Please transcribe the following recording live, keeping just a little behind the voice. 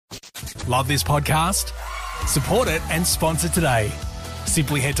Love this podcast? Support it and sponsor today.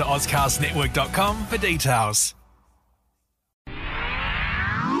 Simply head to ozcastnetwork.com for details.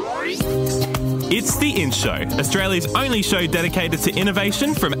 It's The In Show, Australia's only show dedicated to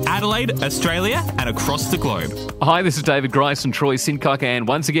innovation from Adelaide, Australia and across the globe. Hi, this is David Grice and Troy Sincock, and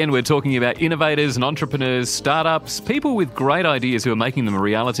once again we're talking about innovators and entrepreneurs, startups, people with great ideas who are making them a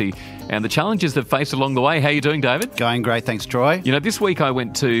reality, and the challenges they've faced along the way. How are you doing, David? Going great, thanks, Troy. You know, this week I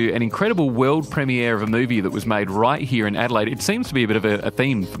went to an incredible world premiere of a movie that was made right here in Adelaide. It seems to be a bit of a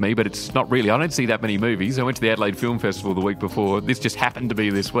theme for me, but it's not really. I don't see that many movies. I went to the Adelaide Film Festival the week before. This just happened to be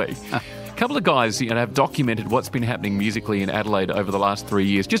this week. A couple of guys have documented what's been happening musically in Adelaide over the last 3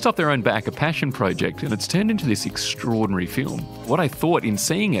 years, just off their own back, a passion project, and it's turned into this extraordinary film. What I thought in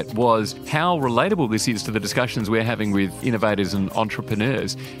seeing it was how relatable this is to the discussions we're having with innovators and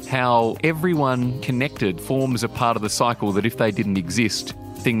entrepreneurs, how everyone connected forms a part of the cycle that if they didn't exist,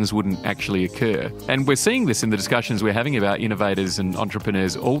 things wouldn't actually occur. And we're seeing this in the discussions we're having about innovators and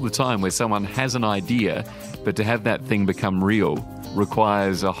entrepreneurs all the time, where someone has an idea, but to have that thing become real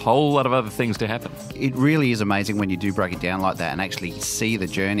requires a whole lot of other things to happen. It really is amazing when you do break it down like that and actually see the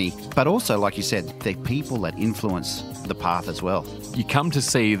journey. But also, like you said, the people that influence the path as well. You come to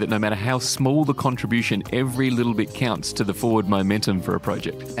see that no matter how small the contribution, every little bit counts to the forward momentum for a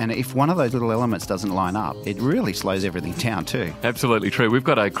project. And if one of those little elements doesn't line up, it really slows everything down too. Absolutely true. We've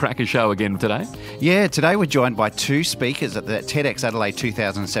got a cracker show again today. Yeah, today we're joined by two speakers at the TedX Adelaide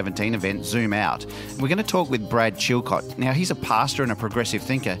 2017 event, Zoom Out. We're going to talk with Brad Chilcott. Now, he's a pastor and a progressive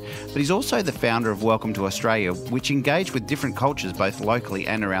thinker, but he's also the founder of Welcome to Australia, which engage with different cultures both locally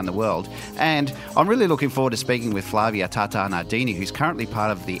and around the world. And I'm really looking forward to speaking with Flavia Tata Nardini, who's currently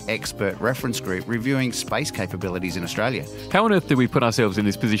part of the expert reference group reviewing space capabilities in Australia. How on earth did we put ourselves in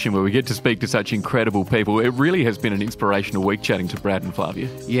this position where we get to speak to such incredible people? It really has been an inspirational week chatting to Brad and Flavia.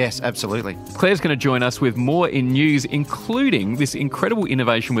 Yes, absolutely. Claire's going to join us with more in news, including this incredible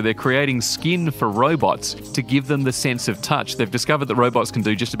innovation where they're creating skin for robots to give them the sense of touch. They've discovered that robots can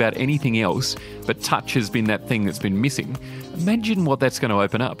do just about anything else, but touch has been that thing that's been missing. Imagine what that's going to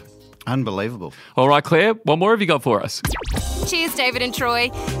open up. Unbelievable. All right, Claire, what more have you got for us? Cheers, David and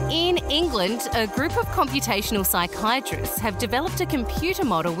Troy. In England, a group of computational psychiatrists have developed a computer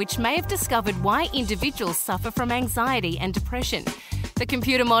model which may have discovered why individuals suffer from anxiety and depression. The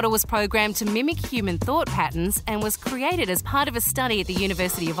computer model was programmed to mimic human thought patterns and was created as part of a study at the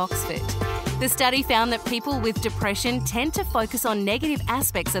University of Oxford. The study found that people with depression tend to focus on negative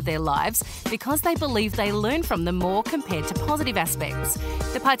aspects of their lives because they believe they learn from them more compared to positive aspects.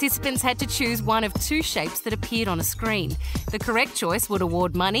 The participants had to choose one of two shapes that appeared on a screen. The correct choice would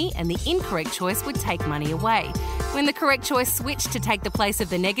award money and the incorrect choice would take money away. When the correct choice switched to take the place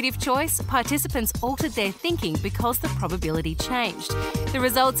of the negative choice, participants altered their thinking because the probability changed. The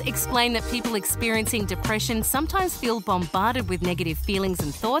results explain that people experiencing depression sometimes feel bombarded with negative feelings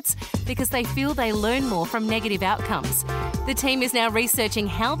and thoughts because they feel they learn more from negative outcomes. The team is now researching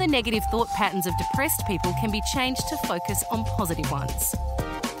how the negative thought patterns of depressed people can be changed to focus on positive ones.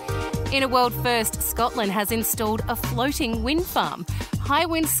 In a world first, Scotland has installed a floating wind farm. High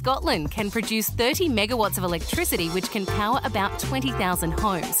Wind Scotland can produce 30 megawatts of electricity, which can power about 20,000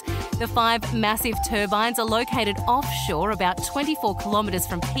 homes. The 5 massive turbines are located offshore about 24 kilometres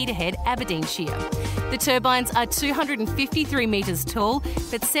from Peterhead, Aberdeenshire. The turbines are 253 metres tall,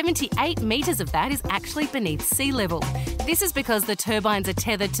 but 78 metres of that is actually beneath sea level. This is because the turbines are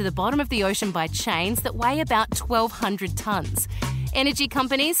tethered to the bottom of the ocean by chains that weigh about 1,200 tonnes. Energy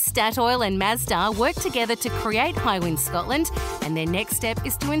companies Statoil and Mazda work together to create High Wind Scotland, and their next step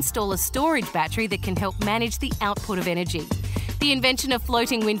is to install a storage battery that can help manage the output of energy. The invention of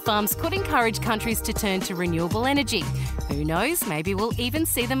floating wind farms could encourage countries to turn to renewable energy. Who knows, maybe we'll even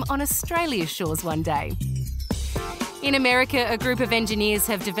see them on Australia's shores one day. In America, a group of engineers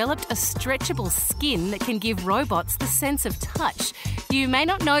have developed a stretchable skin that can give robots the sense of touch. You may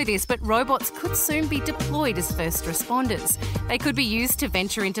not know this, but robots could soon be deployed as first responders. They could be used to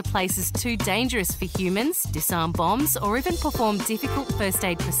venture into places too dangerous for humans, disarm bombs, or even perform difficult first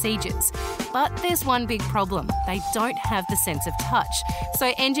aid procedures. But there's one big problem. They don't have the sense of touch.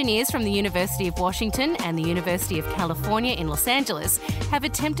 So engineers from the University of Washington and the University of California in Los Angeles have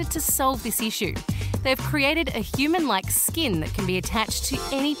attempted to solve this issue. They've created a human-like skin that can be attached to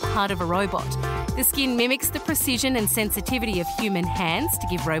any part of a robot. The skin mimics the precision and sensitivity of human hands to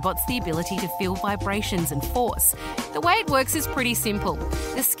give robots the ability to feel vibrations and force. The way it works is pretty simple.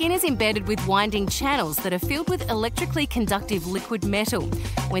 The skin is embedded with winding channels that are filled with electrically conductive liquid metal.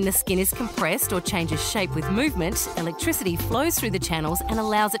 When the skin is compressed or changes shape with movement, electricity flows through the channels and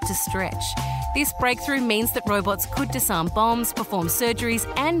allows it to stretch. This breakthrough means that robots could disarm bombs, perform surgeries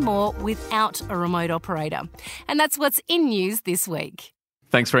and more without a remote operator. And that's what's in news this week.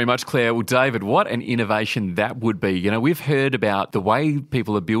 Thanks very much, Claire. Well, David, what an innovation that would be. You know, we've heard about the way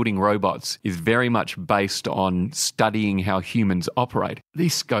people are building robots is very much based on studying how humans operate.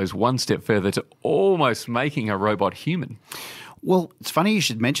 This goes one step further to almost making a robot human. Well, it's funny you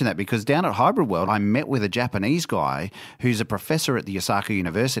should mention that because down at Hybrid World, I met with a Japanese guy who's a professor at the Osaka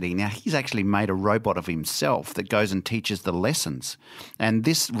University. Now, he's actually made a robot of himself that goes and teaches the lessons. And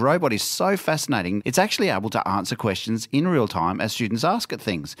this robot is so fascinating, it's actually able to answer questions in real time as students ask it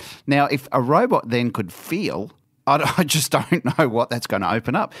things. Now, if a robot then could feel, I just don't know what that's going to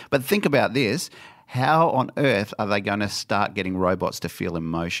open up. But think about this. How on earth are they going to start getting robots to feel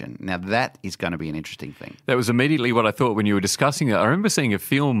emotion? Now, that is going to be an interesting thing. That was immediately what I thought when you were discussing it. I remember seeing a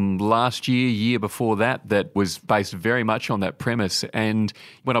film last year before that was based very much on that premise. And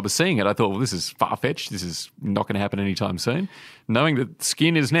when I was seeing it, I thought, well, this is far-fetched. This is not going to happen anytime soon. Knowing that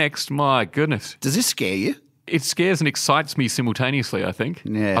skin is next, my goodness. Does this scare you? It scares and excites me simultaneously, I think.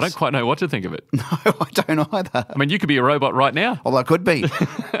 Yes. I don't quite know what to think of it. No, I don't either. I mean, you could be a robot right now. Well, I could be.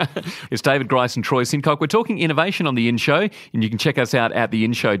 It's David Grice and Troy Sincock. We're talking innovation on The In Show, and you can check us out at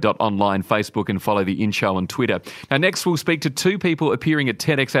theinshow.online, Facebook, and follow The In Show on Twitter. Now, next we'll speak to two people appearing at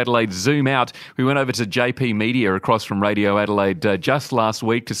TedX Adelaide's Zoom Out. We went over to JP Media across from Radio Adelaide just last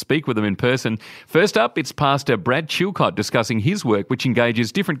week to speak with them in person. First up, it's Pastor Brad Chilcott discussing his work, which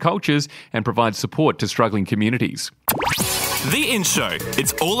engages different cultures and provides support to struggling communities. The In Show.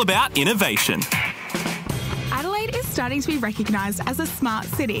 It's all about innovation. Adelaide is starting to be recognised as a smart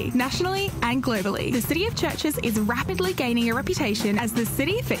city, nationally and globally. The City of Churches is rapidly gaining a reputation as the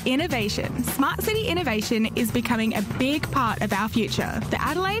city for innovation. Smart city innovation is becoming a big part of our future. The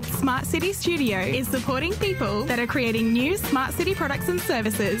Adelaide Smart City Studio is supporting people that are creating new smart city products and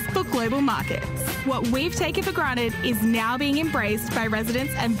services for global markets. What we've taken for granted is now being embraced by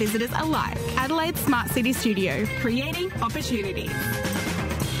residents and visitors alike. Adelaide Smart City Studio, creating opportunities.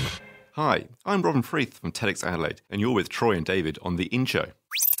 Hi, I'm Robin Freeth from TedX Adelaide, and you're with Troy and David on The In Show.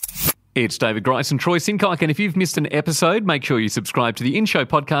 It's David Grice and Troy Sincock, and if you've missed an episode, make sure you subscribe to the In Show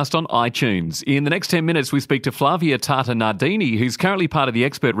podcast on iTunes. In the next 10 minutes, we speak to Flavia Tata Nardini, who's currently part of the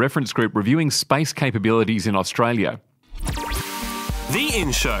expert reference group reviewing space capabilities in Australia. The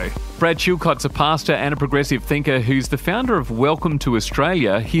In Show. Brad Chilcott's a pastor and a progressive thinker who's the founder of Welcome to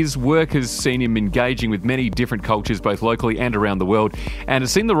Australia. His work has seen him engaging with many different cultures, both locally and around the world, and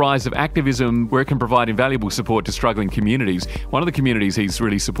has seen the rise of activism where it can provide invaluable support to struggling communities. One of the communities he's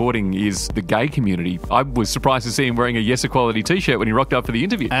really supporting is the gay community. I was surprised to see him wearing a Yes Equality t-shirt when he rocked up for the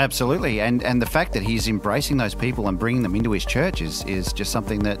interview. Absolutely. And the fact that he's embracing those people and bringing them into his church is just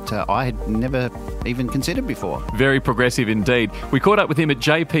something that I had never even considered before. Very progressive indeed. We caught up with him at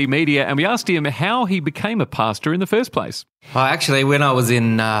JP Media and we asked him how he became a pastor in the first place. Actually, when I was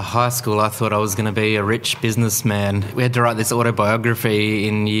in high school, I thought I was going to be a rich businessman. We had to write this autobiography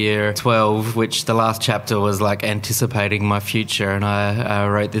in year 12, which the last chapter was like anticipating my future. And I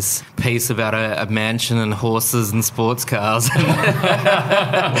wrote this piece about a mansion and horses and sports cars.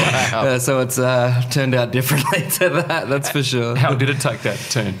 Wow. So it's turned out differently to that, that's for sure. How did it take that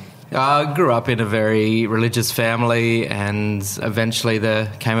turn? I grew up in a very religious family, and eventually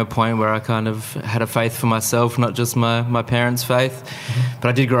there came a point where I kind of had a faith for myself, not just my parents' faith. But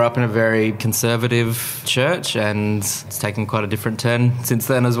I did grow up in a very conservative church, and it's taken quite a different turn since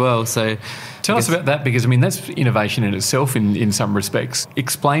then as well. So tell us about that, because I mean that's innovation in itself in some respects.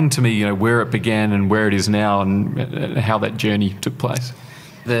 Explain to me, where it began and where it is now, and how that journey took place.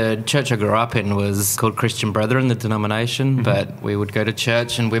 The church I grew up in was called Christian Brethren, the denomination, but we would go to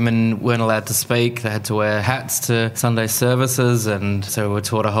church and women weren't allowed to speak. They had to wear hats to Sunday services, and so we were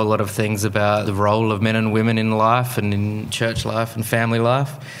taught a whole lot of things about the role of men and women in life and in church life and family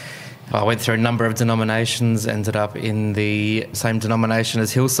life. I went through a number of denominations, ended up in the same denomination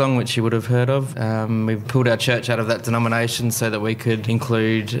as Hillsong, which you would have heard of. We pulled our church out of that denomination so that we could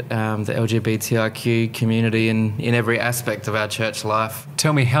include the LGBTIQ community in every aspect of our church life.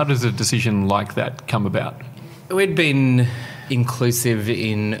 Tell me, how does a decision like that come about? We'd been inclusive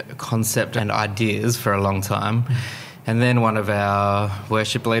in concept and ideas for a long time. And then one of our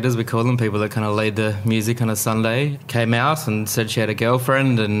worship leaders, we call them, people that kind of lead the music on a Sunday, came out and said she had a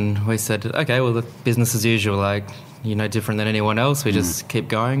girlfriend, and we said, okay, well, the business as usual, like, you're no different than anyone else, we just keep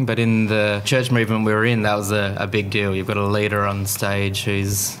going. But in the church movement we were in, that was a big deal. You've got a leader on stage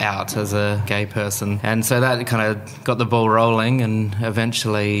who's out as a gay person. And so that kind of got the ball rolling, and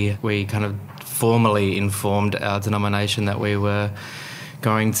eventually we kind of formally informed our denomination that we were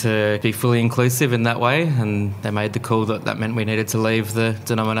going to be fully inclusive in that way, and they made the call that meant we needed to leave the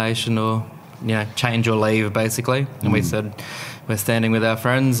denomination or change or leave, basically. And we said, we're standing with our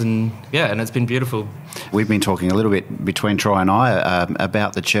friends, and it's been beautiful. We've been talking a little bit between Troy and I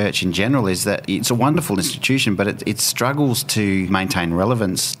about the church in general, is that it's a wonderful institution, but it struggles to maintain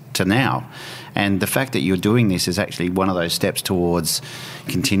relevance to now. And the fact that you're doing this is actually one of those steps towards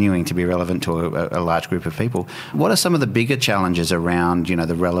continuing to be relevant to a large group of people. What are some of the bigger challenges around,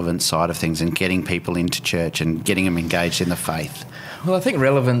 the relevance side of things and getting people into church and getting them engaged in the faith? Well, I think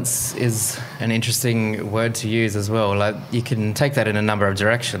relevance is an interesting word to use as well. Like, you can take that in a number of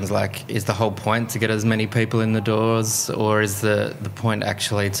directions. Like, is the whole point to get as many people in the doors, or is the point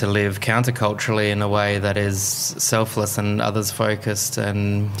actually to live counterculturally in a way that is selfless and others-focused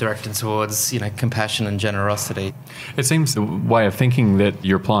and directed towards, compassion and generosity? It seems the way of thinking that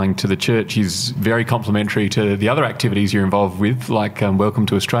you're applying to the church is very complementary to the other activities you're involved with, like Welcome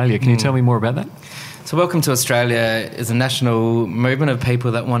to Australia. Can you tell me more about that? So Welcome to Australia is a national movement of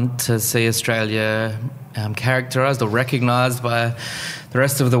people that want to see Australia characterised or recognised by the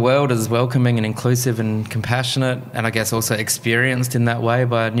rest of the world as welcoming and inclusive and compassionate, and I guess also experienced in that way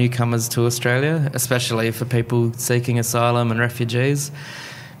by newcomers to Australia, especially for people seeking asylum and refugees.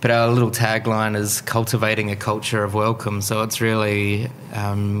 But our little tagline is cultivating a culture of welcome. So it's really,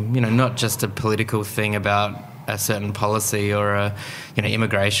 not just a political thing about a certain policy or a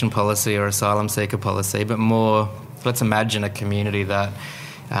immigration policy or asylum seeker policy, but more, let's imagine a community that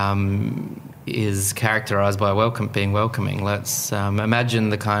is characterised by being welcoming. Let's imagine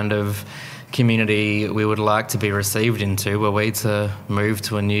the kind of community we would like to be received into, were we to move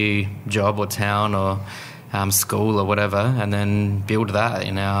to a new job or town or school or whatever, and then build that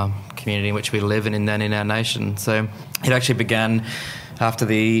in our community in which we live and then in our nation. So it actually began after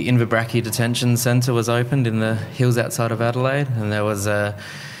the Inverbrackie Detention Centre was opened in the hills outside of Adelaide, and there was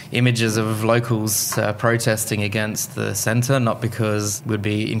images of locals protesting against the centre, not because we'd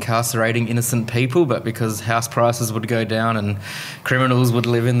be incarcerating innocent people, but because house prices would go down and criminals would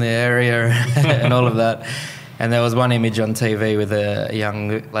live in the area and all of that. And there was one image on TV with a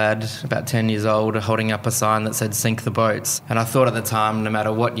young lad, about 10 years old, holding up a sign that said, "Sink the boats." And I thought at the time, no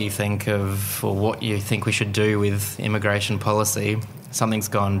matter what you think of or what you think we should do with immigration policy, something's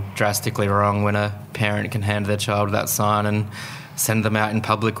gone drastically wrong when a parent can hand their child that sign and send them out in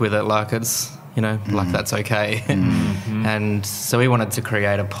public with it like it's, like that's okay. And so we wanted to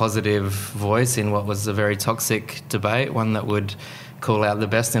create a positive voice in what was a very toxic debate, one that would call out the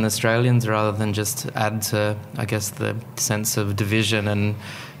best in Australians rather than just add to, I guess, the sense of division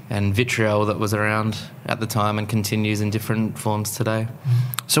and vitriol that was around at the time and continues in different forms today.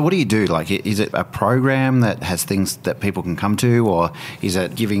 So what do you do? Like, is it a program that has things that people can come to, or is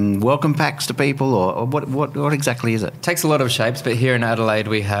it giving welcome packs to people, or what exactly is it? It takes a lot of shapes, but here in Adelaide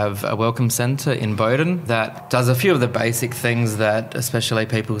we have a welcome centre in Bowden that does a few of the basic things that especially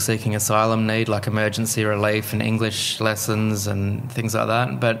people seeking asylum need, like emergency relief and English lessons and things like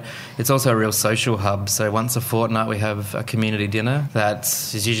that. But it's also a real social hub. So once a fortnight we have a community dinner that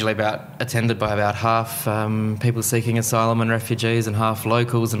is usually attended by about half people seeking asylum and refugees and half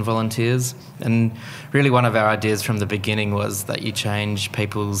locals and volunteers. And really one of our ideas from the beginning was that you change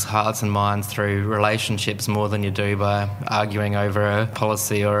people's hearts and minds through relationships more than you do by arguing over a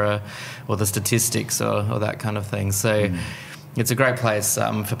policy or the statistics or that kind of thing. So it's a great place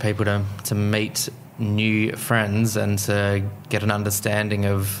for people to meet new friends and to get an understanding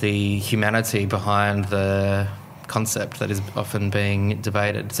of the humanity behind the concept that is often being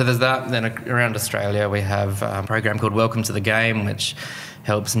debated. So there's that. Then around Australia we have a program called Welcome to the Game, which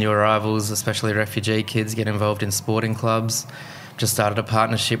helps new arrivals, especially refugee kids, get involved in sporting clubs. Just started a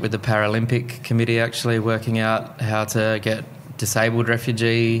partnership with the Paralympic Committee, actually, working out how to get disabled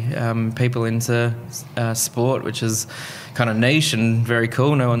refugee people into sport, which is kind of niche and very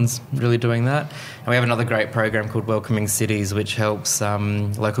cool. No one's really doing that. And we have another great program called Welcoming Cities, which helps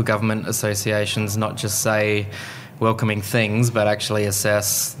local government associations not just say welcoming things, but actually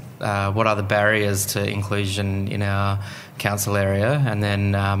assess what are the barriers to inclusion in our council area, and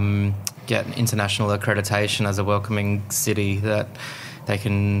then get international accreditation as a welcoming city that they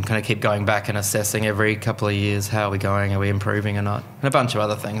can kind of keep going back and assessing every couple of years, how are we going, are we improving or not, and a bunch of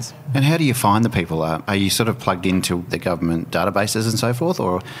other things. And how do you find the people? Are you sort of plugged into the government databases and so forth,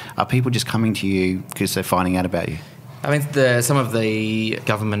 or are people just coming to you because they're finding out about you? I mean, some of the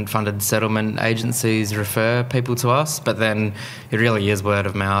government-funded settlement agencies refer people to us, but then it really is word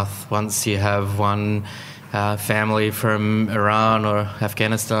of mouth. Once you have one family from Iran or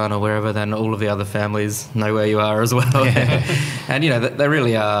Afghanistan or wherever, then all of the other families know where you are as well. Yeah. And, they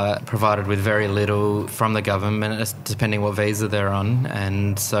really are provided with very little from the government, depending what visa they're on.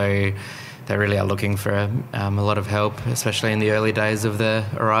 And so they really are looking for a lot of help, especially in the early days of their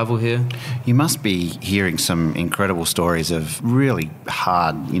arrival here. You must be hearing some incredible stories of really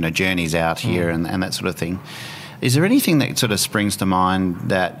hard, journeys out here and that sort of thing. Is there anything that sort of springs to mind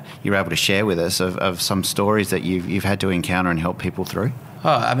that you're able to share with us of some stories that you've had to encounter and help people through?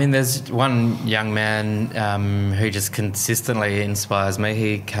 There's one young man who just consistently inspires me.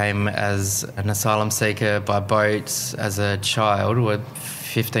 He came as an asylum seeker by boat as a child,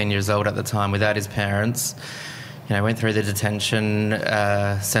 15 years old at the time, without his parents. Went through the detention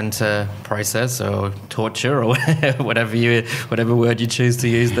centre process or torture or whatever word you choose to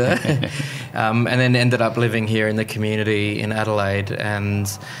use there, and then ended up living here in the community in Adelaide,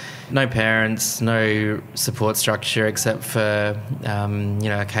 and no parents, no support structure except for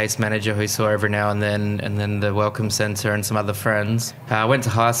a case manager who saw every now and then the welcome centre and some other friends. Went to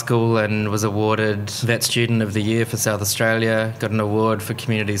high school and was awarded Vet Student of the Year for South Australia, got an award for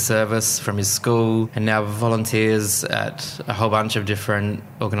community service from his school, and now volunteers at a whole bunch of different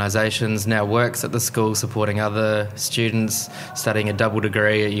organisations, now works at the school supporting other students, studying a double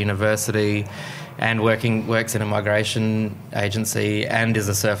degree at university, and works in a migration agency and is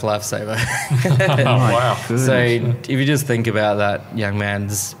a surf lifesaver. Wow. So if you just think about that young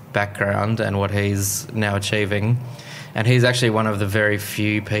man's background and what he's now achieving, and he's actually one of the very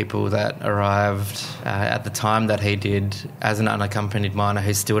few people that arrived at the time that he did as an unaccompanied minor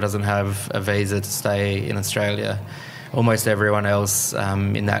who still doesn't have a visa to stay in Australia. Almost everyone else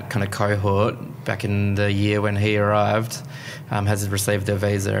in that kind of cohort back in the year when he arrived has received their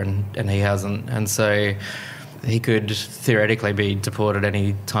visa and he hasn't. And so he could theoretically be deported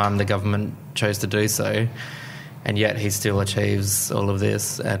any time the government chose to do so, and yet he still achieves all of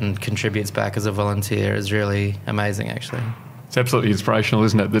this and contributes back as a volunteer. Is really amazing, actually. It's absolutely inspirational,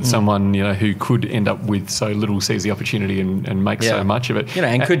 isn't it, that someone who could end up with so little sees the opportunity and makes so much of it.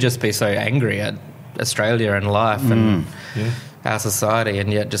 And could just be so angry at Australia and life and our society,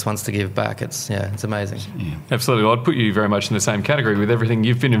 and yet just wants to give back. It's amazing. Yeah. Absolutely. Well, I'd put you very much in the same category with everything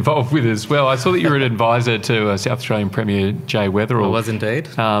you've been involved with as well. I saw that you were an advisor to South Australian Premier Jay Weatherill. I was indeed.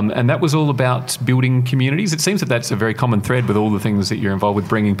 And that was all about building communities. It seems that that's a very common thread with all the things that you're involved with,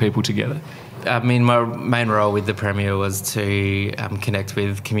 bringing people together. My main role with the Premier was to connect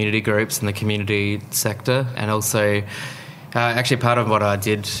with community groups in the community sector, and also actually, part of what I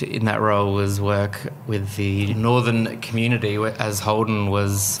did in that role was work with the northern community as Holden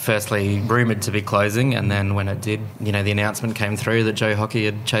was firstly rumoured to be closing, and then when it did, the announcement came through that Joe Hockey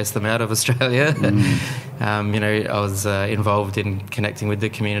had chased them out of Australia. I was involved in connecting with the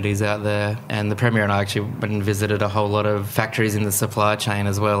communities out there, and the Premier and I actually went and visited a whole lot of factories in the supply chain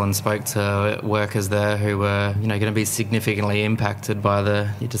as well, and spoke to workers there who were, going to be significantly impacted by the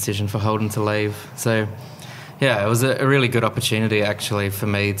decision for Holden to leave. So yeah, it was a really good opportunity actually for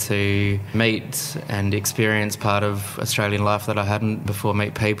me to meet and experience part of Australian life that I hadn't before,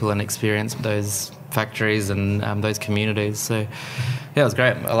 meet people and experience those factories and those communities. So yeah, it was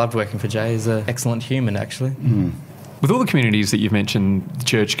great. I loved working for Jay. He's an excellent human actually. With all the communities that you've mentioned,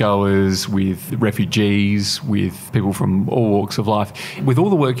 churchgoers, with refugees, with people from all walks of life, with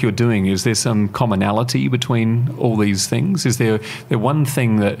all the work you're doing, is there some commonality between all these things? Is there one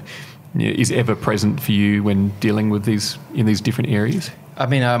thing that is ever present for you when dealing with these in these different areas?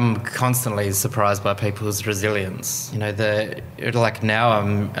 I'm constantly surprised by people's resilience. Now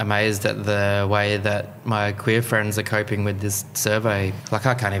I'm amazed at the way that my queer friends are coping with this survey. I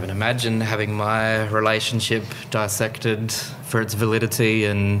can't even imagine having my relationship dissected for its validity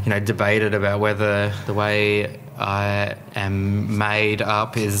and, debated about whether the way I am made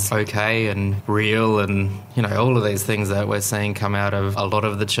up is okay and real, and, all of these things that we're seeing come out of a lot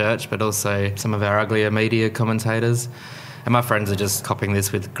of the church, but also some of our uglier media commentators. And my friends are just copying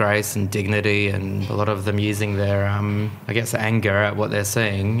this with grace and dignity, and a lot of them using their, anger at what they're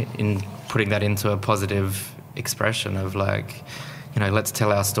seeing in putting that into a positive expression of let's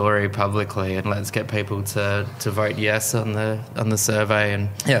tell our story publicly and let's get people to vote yes on the survey. And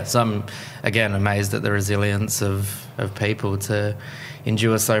yeah, so I'm again amazed at the resilience of people to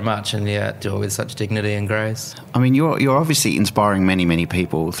endure so much and yet do it with such dignity and grace. You're obviously inspiring many, many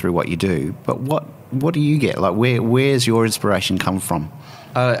people through what you do, but what do you get? Where's your inspiration come from?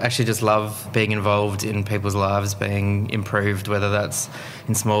 I actually just love being involved in people's lives being improved, whether that's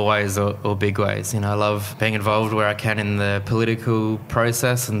in small ways or big ways. I love being involved where I can in the political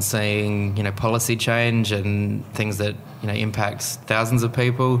process and seeing, policy change and things that, impact thousands of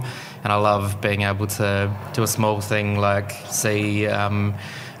people. And I love being able to do a small thing like see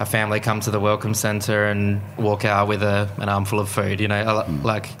a a family come to the Welcome Centre and walk out with an armful of food. You know,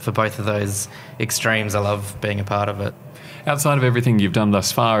 like for both of those extremes, I love being a part of it. Outside of everything you've done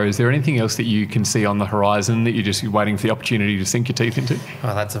thus far, is there anything else that you can see on the horizon that you're just waiting for the opportunity to sink your teeth into?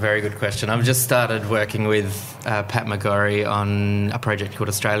 Oh, that's a very good question. I've just started working with Pat McGorry on a project called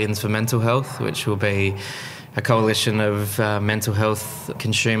Australians for Mental Health, which will be a coalition of mental health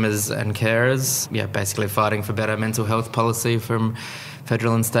consumers and carers, basically fighting for better mental health policy from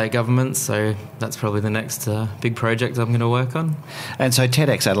federal and state governments. So that's probably the next big project I'm going to work on. And so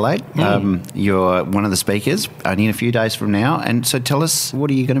TEDx Adelaide, you're one of the speakers only in a few days from now. And so tell us, what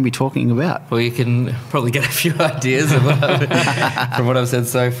are you going to be talking about? Well, you can probably get a few ideas from what I've said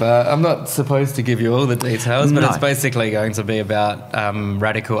so far. I'm not supposed to give you all the details, but it's basically going to be about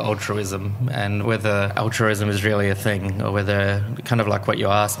radical altruism and whether altruism is really a thing, or whether, kind of like what you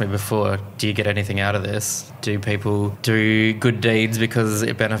asked me before, do you get anything out of this? Do people do good deeds because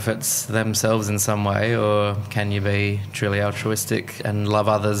it benefits themselves in some way, or can you be truly altruistic and love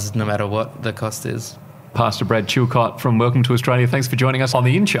others no matter what the cost is? Pastor Brad Chilcott from Welcome to Australia, thanks for joining us on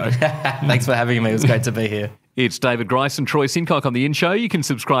The In Show. Thanks for having me. It was great to be here. It's David Grice and Troy Sincock on The In Show. You can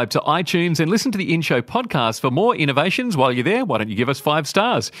subscribe to iTunes and listen to The In Show podcast for more innovations. While you're there, why don't you give us 5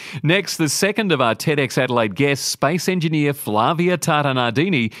 stars? Next, the second of our TEDx Adelaide guests, space engineer Flavia Tata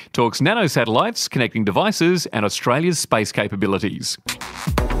Nardini, talks nanosatellites, connecting devices and Australia's space capabilities.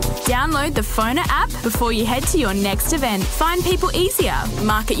 Download the Phoner app before you head to your next event. Find people easier,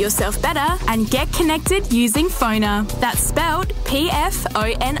 market yourself better, and get connected using Phoner. That's spelled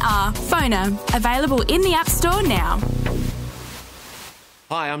PFONR. Phoner. Available in the App Store now.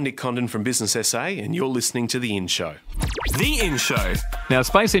 Hi, I'm Nick Condon from Business SA, and you're listening to The In Show. The In Show. Now,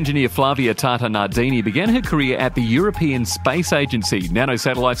 space engineer Flavia Tata Nardini began her career at the European Space Agency.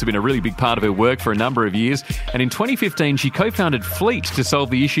 Nanosatellites have been a really big part of her work for a number of years, and in 2015 she co-founded Fleet to solve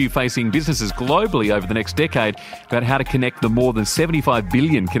the issue facing businesses globally over the next decade about how to connect the more than 75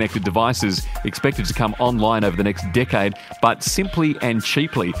 billion connected devices expected to come online over the next decade, but simply and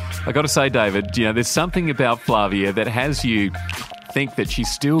cheaply. I got to say, David, there's something about Flavia that has you think that she's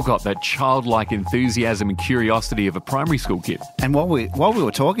still got that childlike enthusiasm and curiosity of a primary school kid. And while we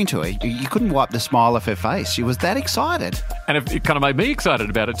were talking to her, you couldn't wipe the smile off her face. She was that excited. And it kind of made me excited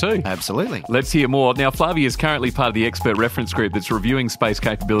about it too. Absolutely. Let's hear more. Now, Flavia is currently part of the expert reference group that's reviewing space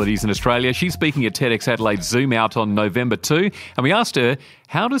capabilities in Australia. She's speaking at TEDx Adelaide Zoom Out on November 2. And we asked her,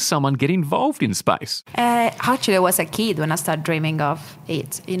 how does someone get involved in space? Actually, I was a kid when I started dreaming of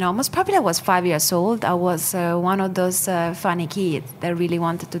it. Most probably I was 5 years old. I was one of those funny kids that really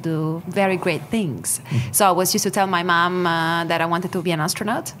wanted to do very great things. So I was used to tell my mom that I wanted to be an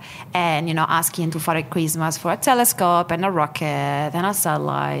astronaut and, asking to Father Christmas for a telescope and a rocket and a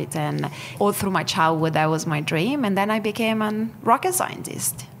satellite. And all through my childhood, that was my dream. And then I became a rocket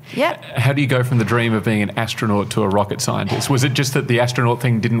scientist. Yeah. How do you go from the dream of being an astronaut to a rocket scientist? Was it just that the astronaut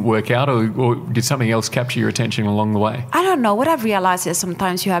thing didn't work out, or did something else capture your attention along the way? I don't know. What I've realized is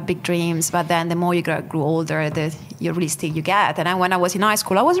sometimes you have big dreams, but then the more you grow older, the realistic you get. And when I was in high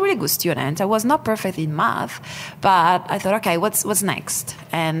school, I was a really good student. I was not perfect in math, but I thought, okay, what's next?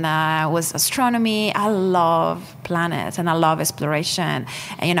 And it was astronomy. I love planets and I love exploration.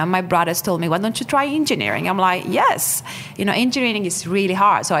 And, my brothers told me, why don't you try engineering? I'm like, yes. Engineering is really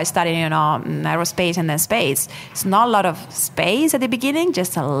hard. So I studied, aerospace and then space. It's not a lot of space at the beginning,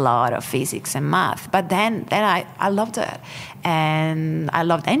 just a lot of physics and math. But then I loved it. And I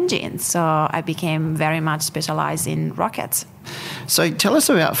loved engines. So I became very much specialized in rockets. So tell us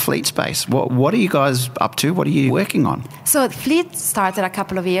about Fleet Space. What are you guys up to? What are you working on? So Fleet started a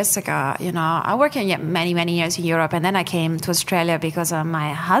couple of years ago. I worked many, many years in Europe, and then I came to Australia because of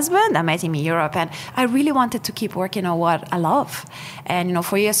my husband. I met him in Europe, and I really wanted to keep working on what I love. And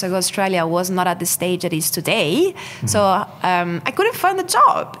 4 years ago, Australia was not at the stage it is today. Mm-hmm. So I couldn't find a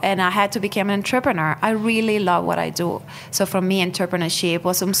job, and I had to become an entrepreneur. I really love what I do. So for me, entrepreneurship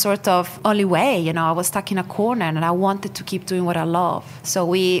was some sort of only way. I was stuck in a corner, and I wanted to keep doing what I love. So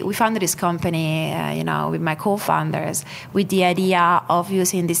we founded this company, with my co-founders, with the idea of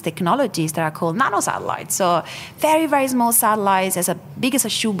using these technologies that are called nanosatellites. So very, very small satellites, as big as a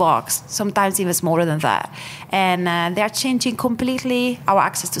shoebox, sometimes even smaller than that. And they're changing completely our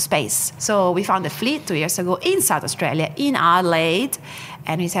access to space. So we founded Fleet 2 years ago in South Australia, in Adelaide.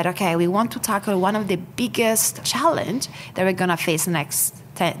 And we said, okay, we want to tackle one of the biggest challenge that we're going to face the next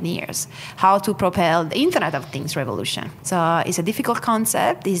 10 years, how to propel the Internet of Things revolution. So it's a difficult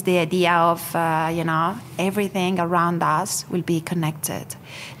concept. It's the idea of, everything around us will be connected.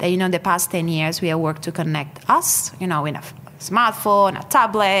 That, the past 10 years, we have worked to connect us, with smartphone, a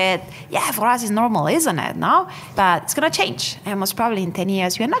tablet. Yeah, for us it's normal, isn't it? No? But it's going to change. And most probably in 10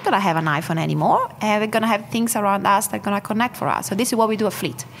 years, we're not going to have an iPhone anymore. And we're going to have things around us that are going to connect for us. So this is what we do at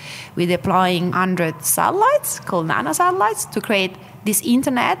Fleet. We're deploying 100 satellites called nano satellites to create this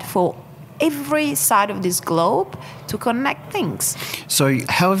internet for every side of this globe to connect things. So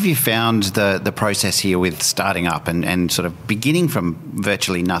how have you found the process here with starting up and sort of beginning from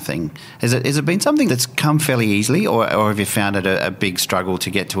virtually nothing? Has it been something that's come fairly easily, or have you found it a big struggle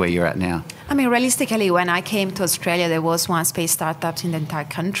to get to where you're at now? I mean, realistically, when I came to Australia, there was one space startup in the entire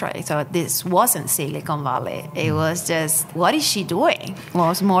country. So this wasn't Silicon Valley. It was just, what is she doing? Well, it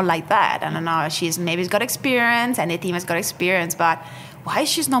was more like that. I don't know, maybe got experience and the team has got experience, but why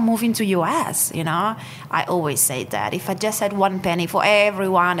she's not moving to US, you know? I always say that. If I just had one penny for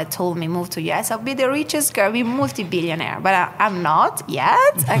everyone that told me move to US, I'll be the richest girl, be multi-billionaire. But I'm not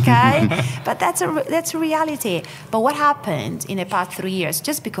yet, okay? But that's a reality. But what happened in the past 3 years,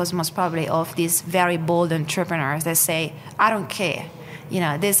 just because most probably of these very bold entrepreneurs that say, I don't care. You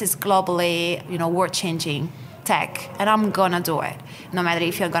know, this is globally, world-changing tech, and I'm gonna do it, no matter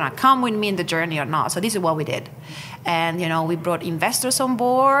if you're gonna come with me in the journey or not. So this is what we did. And, we brought investors on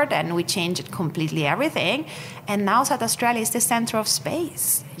board and we changed completely everything. And now South Australia is the center of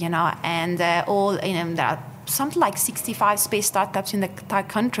space, and there are something like 65 space startups in the entire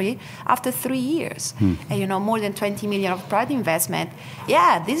country after 3 years. And, more than 20 million of private investment.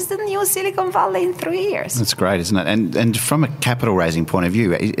 Yeah, this is the new Silicon Valley in 3 years. That's great, isn't it? And from a capital raising point of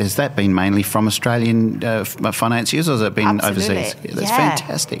view, has that been mainly from Australian financiers, or has it been overseas? Yeah, that's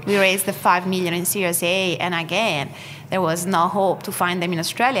fantastic. We raised the 5 million in Series A, and again, there was no hope to find them in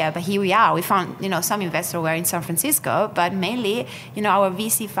Australia, but here we are. We found, some investors were in San Francisco, but mainly, our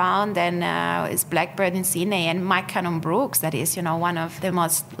VC fund and is Blackbird in Sydney, and Mike Cannon-Brooks, that is, one of the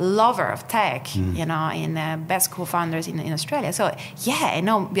most lover of tech, in best co-founders in Australia. So,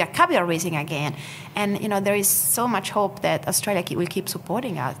 we are capital raising again. And, there is so much hope that Australia will keep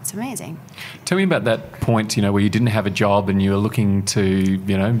supporting us. It's amazing. Tell me about that point, where you didn't have a job and you were looking to,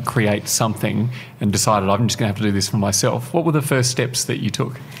 create something and decided, I'm just going to have to do this for myself. What were the first steps that you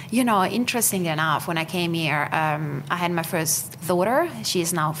took? Interestingly enough, when I came here, I had my first daughter. She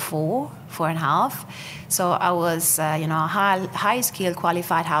is now 4.5. So I was, high-skilled,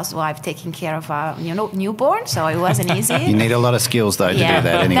 qualified housewife taking care of a newborn. So it wasn't easy. You need a lot of skills, though, to do that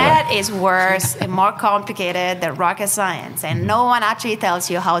anyway. That is worse and more complicated than rocket science. And no one actually tells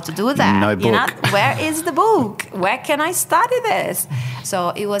you how to do that. No book. Where is the book? Where can I study this?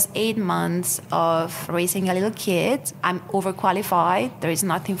 So it was 8 months of raising a little kid. I'm overqualified. There is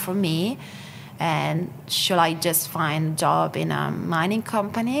nothing for me. And should I just find a job in a mining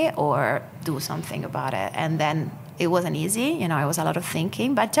company or do something about it? And then it wasn't easy. It was a lot of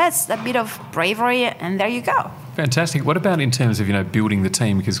thinking, but just a bit of bravery, and there you go. Fantastic. What about in terms of, building the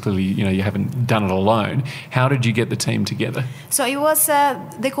team? Because clearly, you haven't done it alone. How did you get the team together? So it was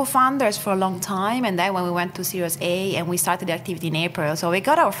the co-founders for a long time, and then when we went to Series A and we started the activity in April, so we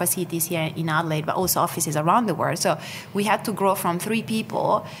got our facilities here in Adelaide, but also offices around the world. So we had to grow from 3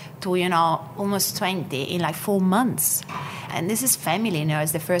 people to, almost 20 in like 4 months. And this is family,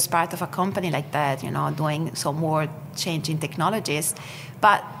 it's the first part of a company like that, doing some world-changing technologies.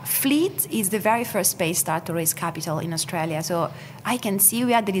 But Fleet is the very first space start to raise capital in Australia. So I can see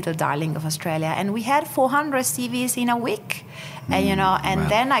we are the little darling of Australia. And we had 400 CVs in a week. And, wow.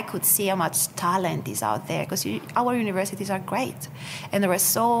 Then I could see how much talent is out there, because our universities are great. And there were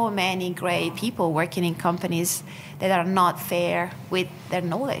so many great people working in companies that are not fair with their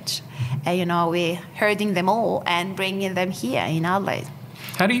knowledge. And, we're herding them all and bringing them here in Adelaide.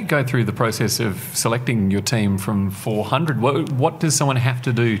 How do you go through the process of selecting your team from 400? What does someone have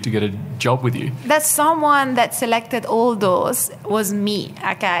to do to get a job with you? That someone that selected all those was me,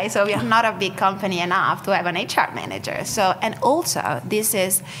 okay? So we are not a big company enough to have an HR manager. So, and also, this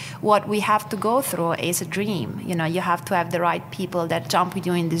is what we have to go through is a dream. You have to have the right people that jump with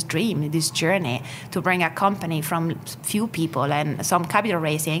you in this dream, this journey, to bring a company from few people and some capital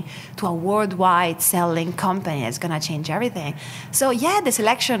raising to a worldwide selling company that's going to change everything. So, the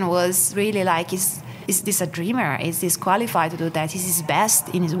selection was really like, is this a dreamer? Is this qualified to do that? Is he best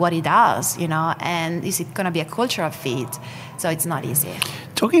in what he does, and is it going to be a cultural fit? So it's not easy.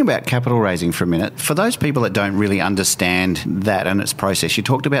 Talking about capital raising for a minute, for those people that don't really understand that and its process, you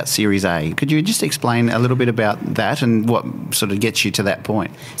talked about Series A. Could you just explain a little bit about that and what sort of gets you to that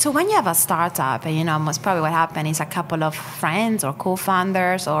point? So when you have a startup, most probably what happens is a couple of friends or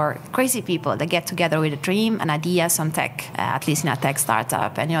co-founders or crazy people that get together with a dream, an idea, some tech, at least in a tech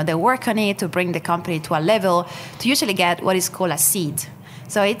startup. And, they work on it to bring the company to a level to usually get what is called a seed.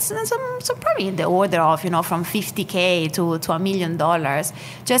 So it's so probably in the order of, from $50K to $1 million,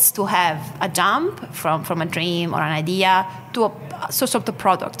 just to have a jump from a dream or an idea to a sort of the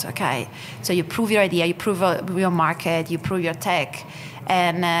product, okay? So you prove your idea, you prove your market, you prove your tech,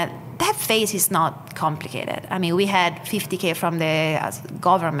 and that phase is not complicated. I mean, we had $50K from the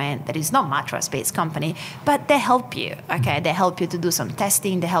government. That is not much for a space company, but they help you, okay? They help you to do some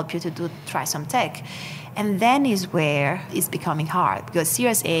testing, they help you to try some tech. And then is where it's becoming hard, because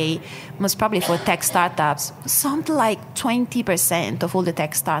Series A, most probably for tech startups, something like 20% of all the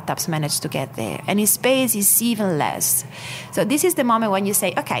tech startups manage to get there. And in space, it's even less. So this is the moment when you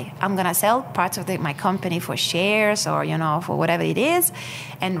say, okay, I'm going to sell parts of my company for shares or, for whatever it is,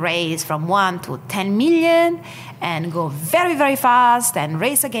 and raise from 1 to 10 million and go very, very fast and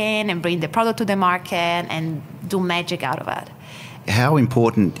raise again and bring the product to the market and do magic out of it. How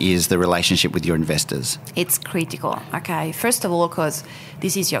important is the relationship with your investors? It's critical, okay? First of all, because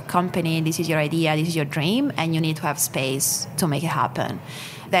this is your company, this is your idea, this is your dream, and you need to have space to make it happen.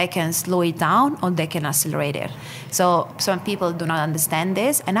 They can slow it down or they can accelerate it. So some people do not understand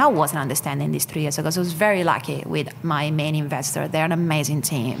this, and I wasn't understanding this 3 years ago, so I was very lucky with my main investor. They're an amazing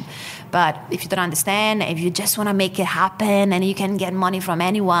team. But if you don't understand, if you just want to make it happen and you can get money from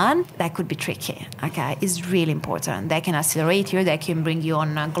anyone, that could be tricky, okay? It's really important. They can accelerate you, they can bring you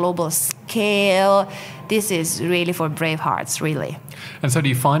on a global scale. This is really for brave hearts, really. And so do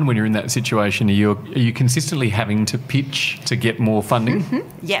you find when you're in that situation, are you consistently having to pitch to get more funding? Mm-hmm.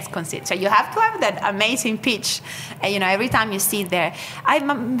 Yes, so you have to have that amazing pitch. And, every time you sit there, I'm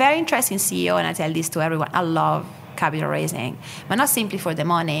a very interesting CEO, and I tell this to everyone. I love capital raising, but not simply for the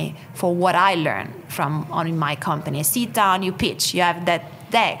money, for what I learned in my company. Sit down, you pitch, you have that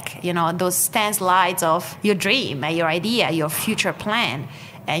deck, those 10 slides of your dream, your idea, your future plan.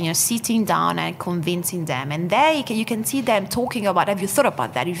 And you're sitting down and convincing them. And there you can see them talking about, have you thought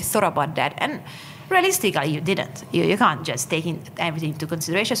about that? Have you thought about that? And realistically, you didn't. You can't just take everything into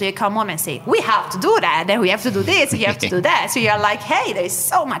consideration. So you come on and say, we have to do that. Then we have to do this. You have to do that. So you're like, hey, there's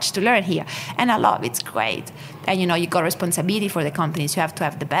so much to learn here. And I love it. It's great. And, you got responsibility for the companies. You have to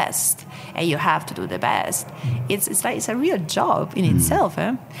have the best. And you have to do the best. It's a real job in itself.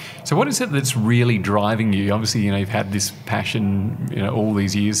 Eh? So what is it that's really driving you? Obviously, you've had this passion, all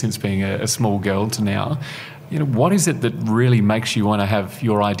these years since being a small girl to now. What is it that really makes you want to have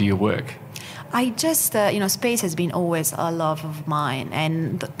your idea work? I just, space has been always a love of mine,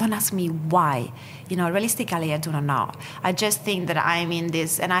 and don't ask me why. Realistically, I do not know. I just think that I'm in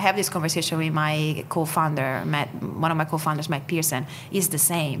this, and I have this conversation with my co-founder, one of my co-founders, Matt Pearson, is the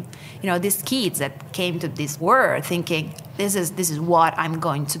same. These kids that came to this world thinking, this is what I'm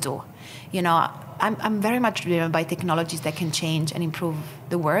going to do. I'm very much driven by technologies that can change and improve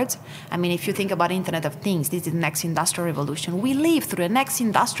the world. I mean, if you think about Internet of Things, this is the next industrial revolution. We live through the next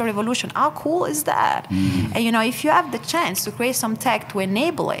industrial revolution. How cool is that? Mm-hmm. And, if you have the chance to create some tech to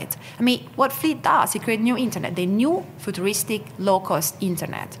enable it, I mean, what Fleet does, it creates new Internet, the new futuristic low-cost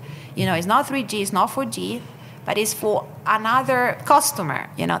Internet. It's not 3G, it's not 4G, but it's for another customer,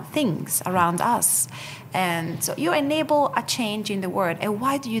 things around us. And so you enable a change in the world. And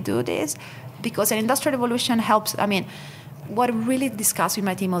why do you do this? Because an industrial revolution helps. I mean, what I really discuss with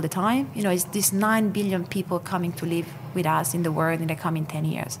my team all the time, is these 9 billion people coming to live with us in the world in the coming 10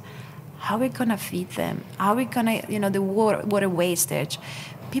 years. How are we going to feed them? How are we going to, the water wastage?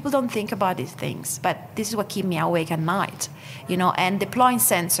 People don't think about these things, but this is what keeps me awake at night. And deploying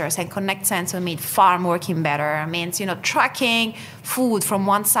sensors and connect sensors made farm working better. Means, tracking food from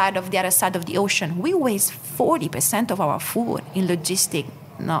one side of the other side of the ocean. We waste 40% of our food in logistic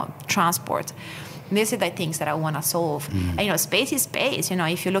transport. These are the things that I want to solve. And, space is space.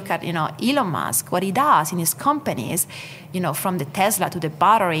 If you look at, Elon Musk, what he does in his companies, from the Tesla to the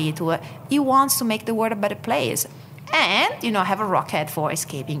battery he wants to make the world a better place. And, have a rocket for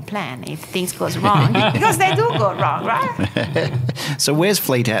escaping plan if things goes wrong. Because they do go wrong, right? So where's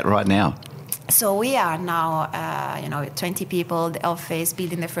Fleet at right now? So we are now, 20 people, the office,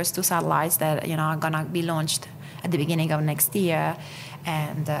 building the first 2 satellites that, are going to be launched at the beginning of next year.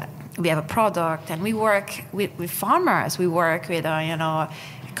 And we have a product, and we work with farmers. We work with,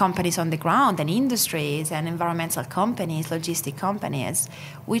 companies on the ground and industries and environmental companies, logistic companies.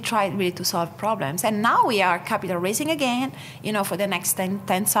 We try really to solve problems. And now we are capital raising again, for the next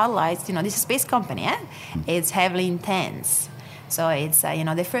 10 satellites. This is a space company, eh? It's heavily intense. So it's,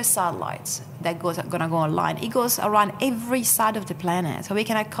 the first satellites that going to go online. It goes around every side of the planet. So we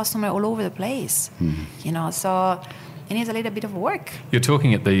can have customers all over the place, So It needs a little bit of work. You're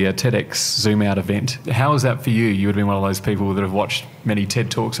talking at the TEDx Zoom Out event. How was that for you? You would have been one of those people that have watched many TED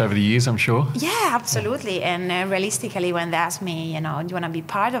Talks over the years, I'm sure. Yeah, absolutely. And realistically, when they asked me, do you want to be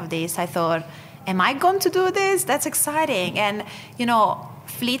part of this? I thought, am I going to do this? That's exciting. And,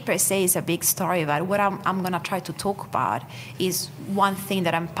 Fleet per se is a big story, but what I'm going to try to talk about is one thing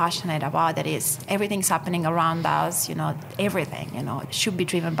that I'm passionate about, that is everything's happening around us, everything, should be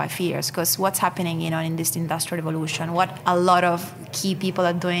driven by fears, because what's happening, in this industrial revolution, what a lot of key people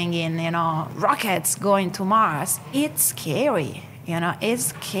are doing in, rockets going to Mars, it's scary, it's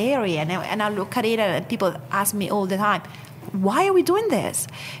scary. And I look at it and people ask me all the time, why are we doing this?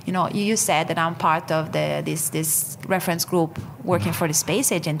 You said that I'm part of this reference group working for the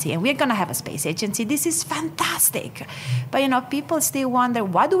space agency, and we're going to have a space agency. This is fantastic. But, people still wonder,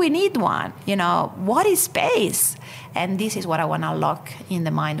 why do we need one? What is space? And this is what I want to unlock in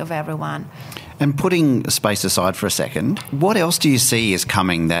the mind of everyone. And putting space aside for a second, what else do you see is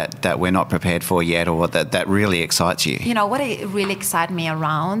coming that we're not prepared for yet, or that really excites you? What really excites me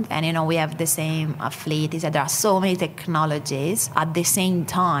around, and we have the same fleet, is that there are so many technologies at the same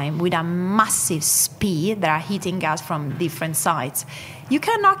time with a massive speed that are hitting us from different sides. You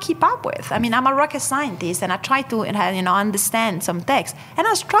cannot keep up with. I'm a rocket scientist, and I try to understand some text, and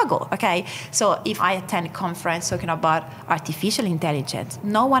I struggle, okay? So if I attend a conference talking about artificial intelligence,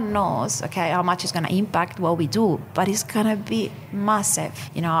 no one knows, okay, how much it's going to impact what we do, but it's going to be massive.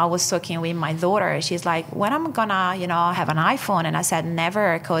 I was talking with my daughter. She's like, when I'm going to, have an iPhone? And I said,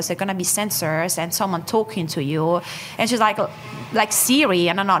 never, because there are going to be sensors and someone talking to you. And she's like Siri,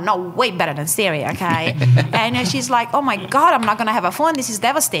 and no, way better than Siri, okay? And she's like, oh my God, I'm not going to have a phone. This is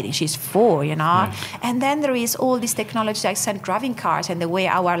devastating. She's 4, Yeah. And then there is all this technology like self-driving cars and the way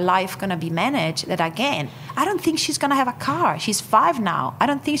our life going to be managed, that again, I don't think she's going to have a car. She's 5 now. I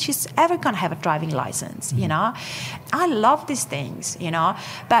don't think she's ever going to have a driving license, I love these things,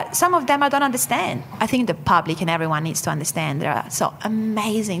 but some of them I don't understand. I think the public and everyone needs to understand there are so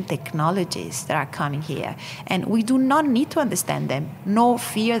amazing technologies that are coming here, and we do not need to understand them nor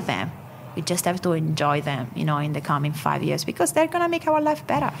fear them. We just have to enjoy them, in the coming 5 years, because they're going to make our life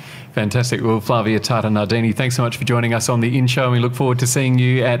better. Fantastic. Well, Flavia Tata Nardini, thanks so much for joining us on the In Show, and we look forward to seeing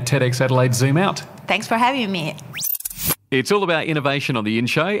you at TEDx Adelaide Zoom Out. Thanks for having me. It's all about innovation on The In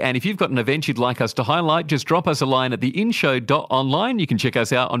Show, and if you've got an event you'd like us to highlight, just drop us a line at theinshow.online. You can check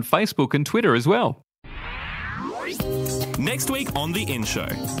us out on Facebook and Twitter as well. Next week on The In Show.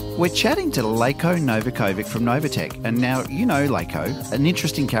 We're chatting to Lejko Novakovic from Novatech. And now, Lejko, an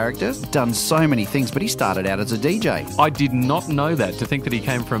interesting character, done so many things, but he started out as a DJ. I did not know that, to think that he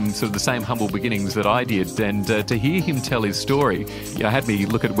came from sort of the same humble beginnings that I did. And to hear him tell his story, had me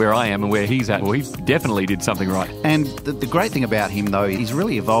look at where I am and where he's at. Well, he definitely did something right. And the great thing about him, though, he's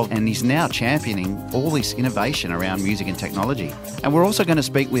really evolved, and he's now championing all this innovation around music and technology. And we're also going to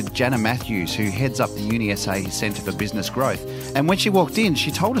speak with Jana Matthews, who heads up the UniSA Centre for Business Growth. And when she walked in,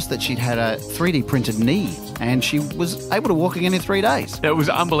 she told us that she'd had a 3D printed knee, and she was able to walk again in 3 days. That was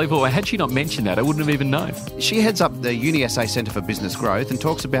unbelievable. Had she not mentioned that, I wouldn't have even known. She heads up the UniSA Centre for Business Growth and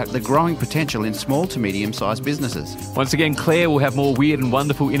talks about the growing potential in small to medium-sized businesses. Once again, Claire will have more weird and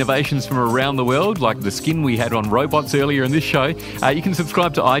wonderful innovations from around the world, like the skin we had on robots earlier in this show. You can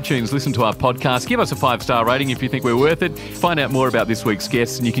subscribe to iTunes, listen to our podcast, give us a 5-star rating if you think we're worth it, find out more about this week's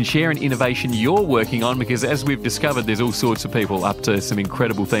guests, and you can share an innovation you're working on, because as we've discovered, there's all sorts of people up to some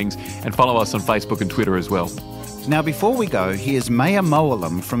incredible things, and follow us on Facebook and Twitter as well. Now, before we go, here's Maya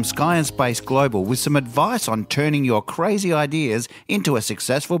Moalam from Sky and Space Global with some advice on turning your crazy ideas into a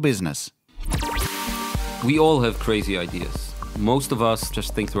successful business. We all have crazy ideas. Most of us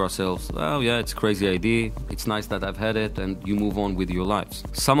just think to ourselves, oh yeah, it's a crazy idea, it's nice that I've had it, and you move on with your lives.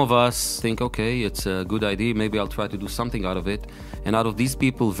 Some of us think, okay, it's a good idea, maybe I'll try to do something out of it. And out of these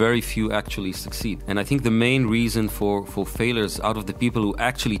people, very few actually succeed. And I think the main reason for failures out of the people who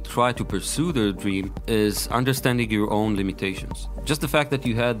actually try to pursue their dream is understanding your own limitations. Just the fact that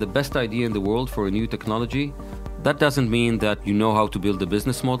you had the best idea in the world for a new technology, that doesn't mean that you know how to build a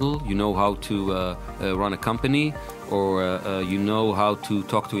business model, you know how to run a company, or you know how to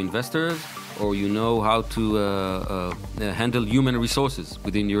talk to investors, or you know how to handle human resources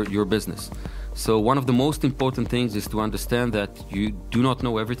within your business. So one of the most important things is to understand that you do not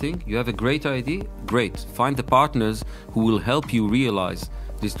know everything. You have a great idea, great. Find the partners who will help you realize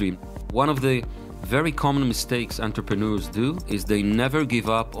this dream. One of the very common mistakes entrepreneurs do is they never give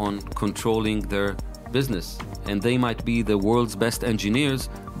up on controlling their business, and they might be the world's best engineers,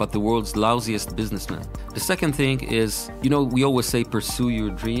 but the world's lousiest businessmen. The second thing is, we always say pursue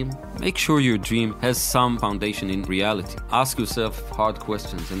your dream. Make sure your dream has some foundation in reality. Ask yourself hard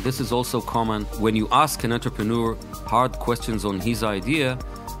questions. And this is also common when you ask an entrepreneur hard questions on his idea.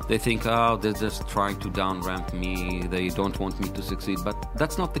 They think, they're just trying to down-ramp me. They don't want me to succeed. But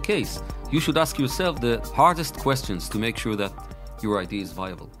that's not the case. You should ask yourself the hardest questions to make sure that your idea is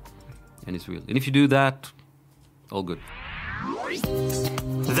viable and it's real. And if you do that, all good.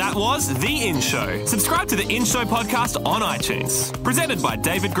 That was The In Show. Subscribe to The In Show podcast on iTunes. Presented by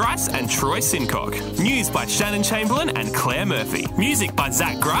David Grice and Troy Sincock. News by Shannon Chamberlain and Claire Murphy. Music by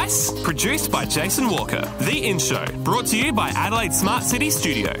Zach Grice. Produced by Jason Walker. The In Show. Brought to you by Adelaide Smart City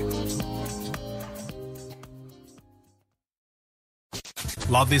Studio.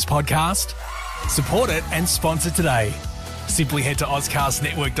 Love this podcast? Support it and sponsor today. Simply head to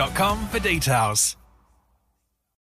AuscastNetwork.com for details.